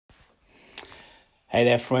Hey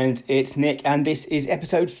there, friends. It's Nick, and this is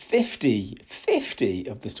episode 50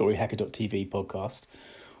 of the StoryHacker.tv podcast.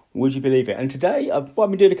 Would you believe it? And today, I've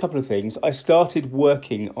been doing a couple of things. I started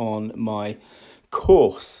working on my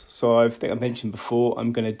course. So I think I mentioned before,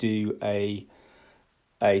 I'm going to do an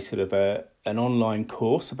online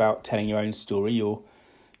course about telling your own story, your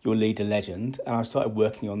leader legend. And I started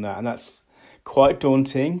working on that, and that's quite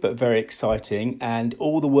daunting, but very exciting. And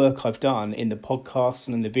all the work I've done in the podcasts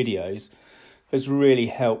and in the videos has really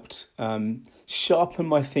helped sharpen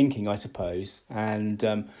my thinking, I suppose, and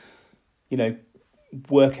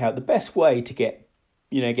work out the best way to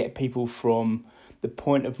get people from the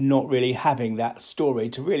point of not really having that story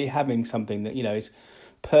to really having something that is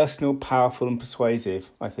personal, powerful, and persuasive.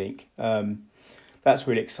 I think that's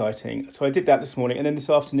really exciting. So I did that this morning, and then this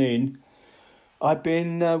afternoon I've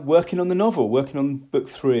been working on book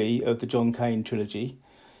 3 of the John Cain trilogy.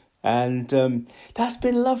 And that's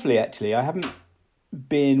been lovely, actually. I haven't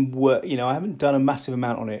done a massive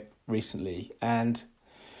amount on it recently. And,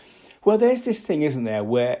 well, there's this thing, isn't there,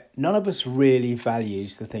 where none of us really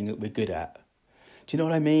values the thing that we're good at. Do you know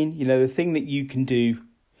what I mean? The thing that you can do,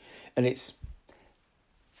 and it's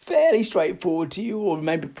fairly straightforward to you, or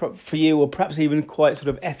maybe for you, or perhaps even quite sort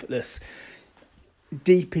of effortless,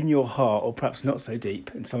 deep in your heart, or perhaps not so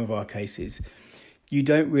deep in some of our cases. You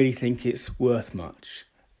don't really think it's worth much.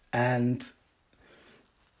 And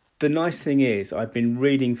the nice thing is, I've been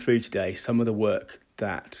reading through today some of the work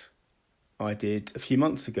that I did a few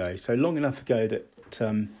months ago, so long enough ago that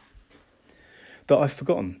I've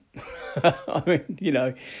forgotten. I mean,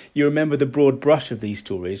 you remember the broad brush of these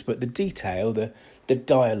stories, but the detail, the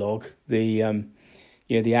dialogue, the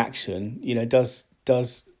action, does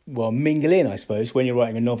mingle in, I suppose. When you're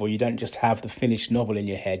writing a novel, you don't just have the finished novel in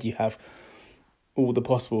your head; you have all the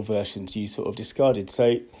possible versions you sort of discarded.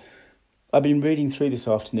 So I've been reading through this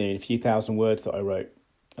afternoon a few thousand words that I wrote,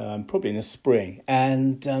 probably in the spring.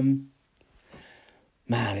 And,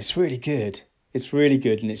 man, it's really good. It's really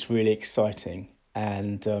good and it's really exciting.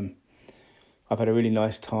 And I've had a really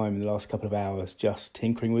nice time in the last couple of hours just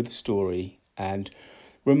tinkering with the story and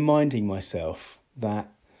reminding myself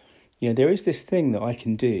that, there is this thing that I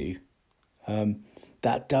can do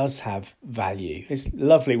that does have value. It's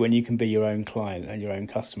lovely when you can be your own client and your own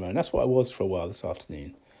customer. And that's what I was for a while this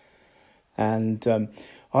afternoon. And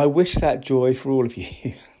I wish that joy for all of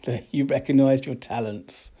you, that you recognised your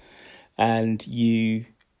talents and you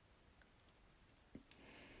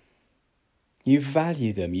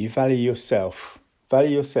value them. You value yourself.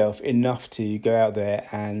 Value yourself enough to go out there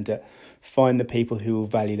and find the people who will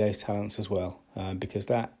value those talents as well. Because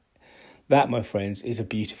that, my friends, is a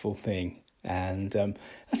beautiful thing. And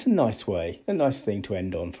that's a nice thing to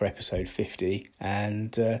end on for episode 50.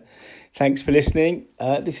 And thanks for listening.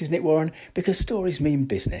 This is Nick Warren, because stories mean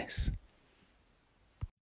business.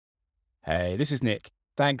 Hey, this is Nick.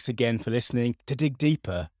 Thanks again for listening. To dig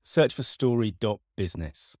deeper, search for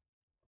story.business.